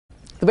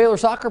The Baylor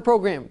soccer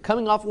program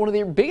coming off one of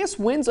their biggest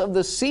wins of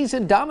the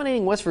season,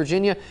 dominating West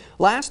Virginia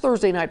last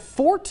Thursday night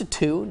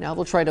 4-2. Now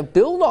they'll try to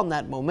build on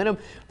that momentum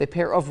with a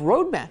pair of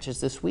road matches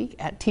this week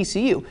at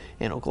TCU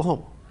in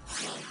Oklahoma.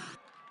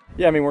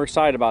 Yeah, I mean, we're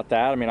excited about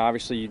that. I mean,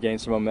 obviously you gain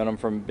some momentum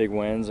from big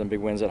wins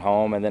at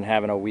home, and then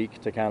having a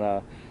week to kind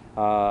of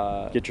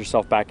get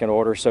yourself back in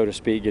order, so to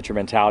speak, get your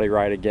mentality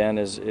right again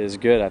is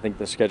good. I think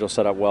the schedule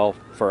set up well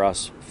for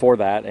us for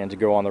that, and to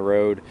go on the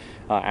road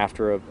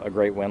after a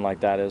great win like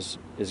that is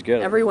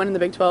good. Every win in the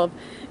Big 12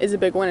 is a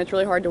big win. It's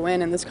really hard to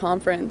win in this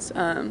conference,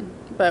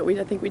 but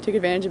I think we took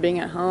advantage of being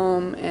at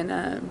home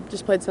and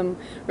just played some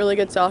really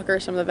good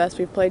soccer, some of the best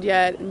we've played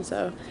yet, and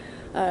so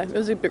it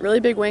was a really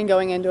big win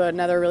going into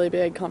another really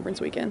big conference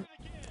weekend.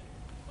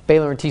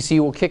 Baylor and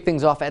TCU will kick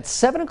things off at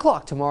 7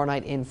 o'clock tomorrow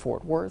night in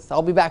Fort Worth.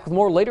 I'll be back with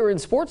more later in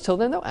sports. Till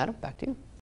then, though, Adam, back to you.